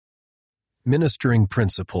Ministering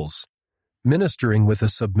principles. Ministering with a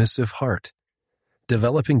submissive heart.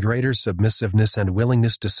 Developing greater submissiveness and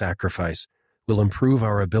willingness to sacrifice will improve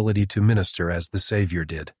our ability to minister as the Savior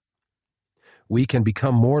did. We can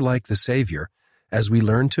become more like the Savior as we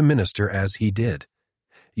learn to minister as He did.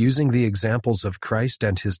 Using the examples of Christ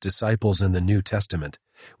and His disciples in the New Testament,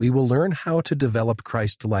 we will learn how to develop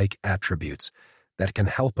Christ-like attributes that can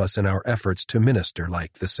help us in our efforts to minister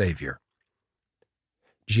like the Savior.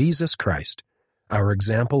 Jesus Christ, our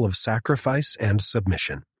example of sacrifice and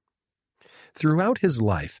submission. Throughout His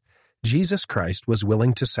life, Jesus Christ was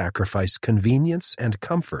willing to sacrifice convenience and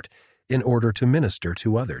comfort in order to minister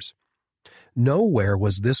to others. Nowhere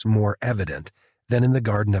was this more evident than in the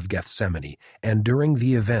Garden of Gethsemane and during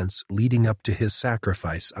the events leading up to His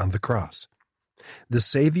sacrifice on the cross. The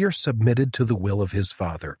Savior submitted to the will of His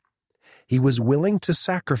Father. He was willing to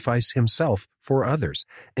sacrifice Himself for others,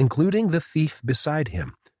 including the thief beside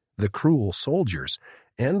Him, the cruel soldiers,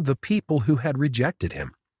 and the people who had rejected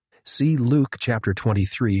Him. See Luke chapter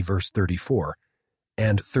 23, verse 34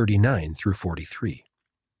 and 39 through 43.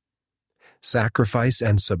 Sacrifice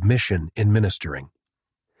and submission in ministering.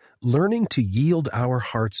 Learning to yield our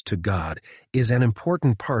hearts to God is an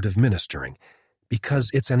important part of ministering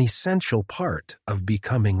because it's an essential part of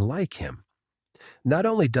becoming like Him. Not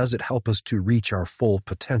only does it help us to reach our full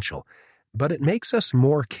potential, but it makes us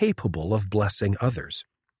more capable of blessing others.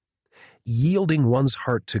 Yielding one's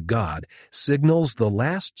heart to God signals the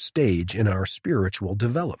last stage in our spiritual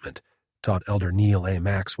development, taught Elder Neil A.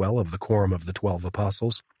 Maxwell of the Quorum of the 12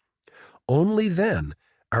 Apostles. Only then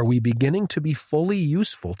are we beginning to be fully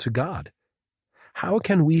useful to God. How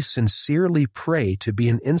can we sincerely pray to be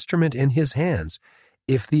an instrument in His hands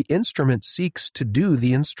if the instrument seeks to do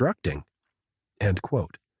the instructing? End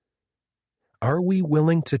quote. Are we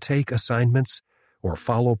willing to take assignments or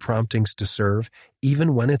follow promptings to serve,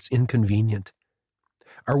 even when it's inconvenient?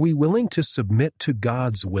 Are we willing to submit to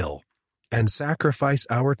God's will and sacrifice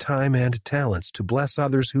our time and talents to bless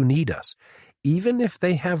others who need us, even if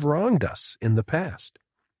they have wronged us in the past?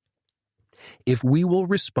 If we will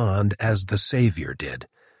respond as the Savior did,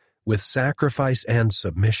 with sacrifice and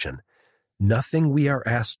submission, nothing we are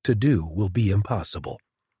asked to do will be impossible.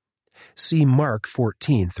 See Mark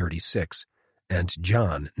 14:36 and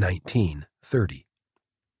John 19:30.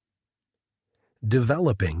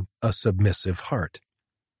 Developing a submissive heart.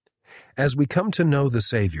 As we come to know the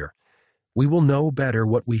Savior, we will know better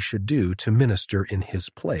what we should do to minister in His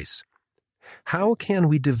place. How can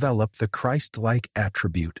we develop the Christ-like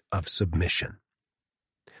attribute of submission?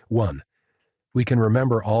 1. We can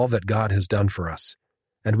remember all that God has done for us,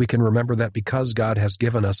 and we can remember that because God has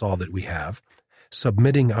given us all that we have,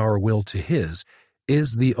 submitting our will to His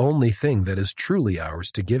is the only thing that is truly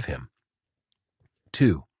ours to give Him.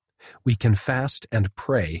 2. We can fast and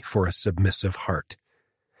pray for a submissive heart.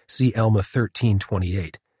 See Alma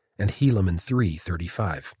 13:28 and Helaman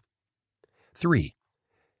 3:35. 3.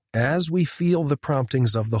 As we feel the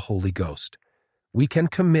promptings of the Holy Ghost, we can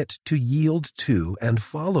commit to yield to and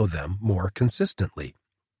follow them more consistently.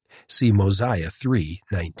 See Mosiah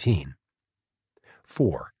 3:19.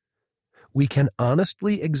 4. We can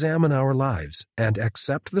honestly examine our lives and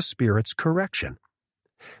accept the Spirit's correction.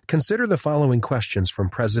 Consider the following questions from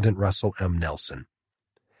President Russell M. Nelson.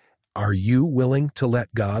 Are you willing to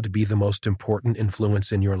let God be the most important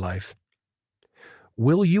influence in your life?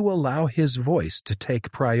 Will you allow His voice to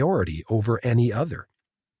take priority over any other?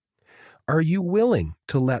 Are you willing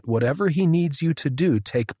to let whatever He needs you to do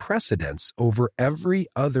take precedence over every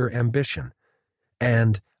other ambition?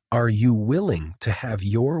 And are you willing to have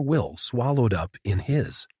your will swallowed up in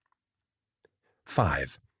His?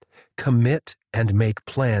 5. Commit and make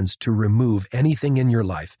plans to remove anything in your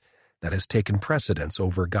life that has taken precedence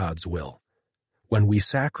over God's will. When we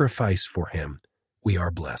sacrifice for Him, we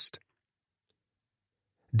are blessed.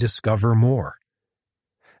 Discover more.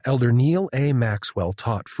 Elder Neil A. Maxwell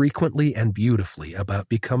taught frequently and beautifully about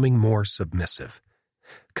becoming more submissive.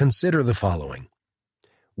 Consider the following.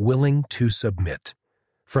 Willing to Submit,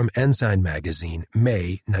 from Ensign Magazine,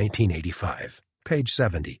 May 1985, page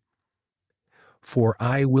 70. For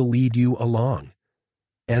I Will Lead You Along,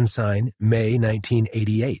 Ensign, May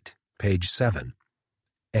 1988, page 7.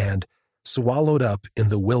 And Swallowed Up in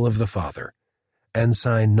the Will of the Father,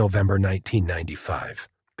 Ensign, November 1995,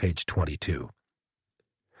 page 22.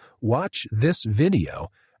 Watch this video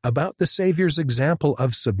about the Savior's example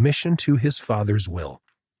of submission to His Father's will.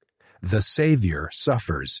 The Savior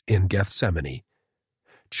Suffers in Gethsemane.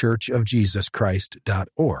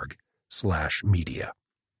 churchofjesuschrist.org/media.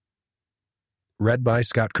 Read by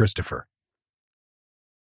Scott Christopher.